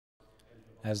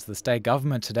As the state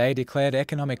government today declared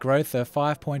economic growth of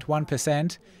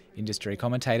 5.1%, industry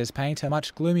commentators paint a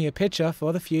much gloomier picture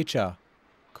for the future.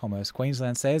 Commerce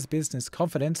Queensland says business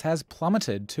confidence has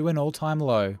plummeted to an all-time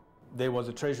low. There was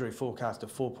a Treasury forecast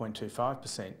of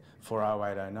 4.25% for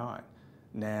 08-09.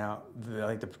 Now, I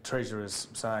think the Treasurer is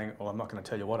saying, well, I'm not going to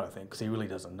tell you what I think, because he really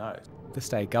doesn't know. The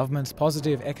state government's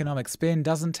positive economic spin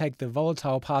doesn't take the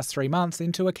volatile past 3 months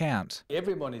into account.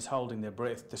 Everybody's holding their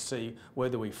breath to see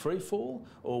whether we free fall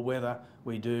or whether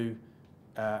we do,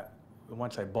 I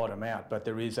won't say bottom out, but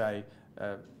there is a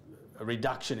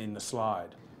reduction in the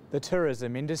slide. The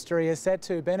tourism industry is set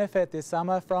to benefit this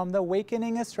summer from the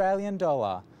weakening Australian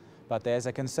dollar. But there's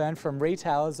a concern from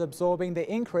retailers absorbing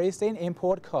the increase in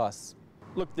import costs.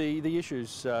 Look, the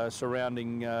issues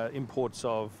surrounding imports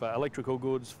of electrical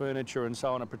goods, furniture and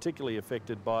so on are particularly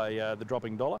affected by the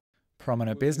dropping dollar.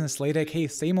 Prominent business leader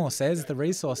Keith Seymour says the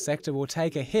resource sector will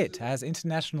take a hit as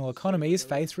international economies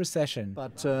face recession.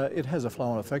 But it has a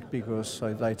flow-on effect because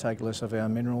they take less of our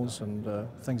minerals and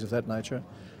things of that nature,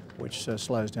 which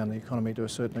slows down the economy to a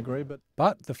certain degree.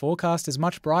 But the forecast is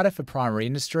much brighter for primary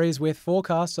industries, with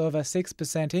forecasts of a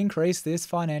 6% increase this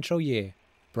financial year.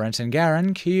 Brenton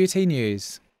Garen, QUT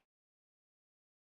News.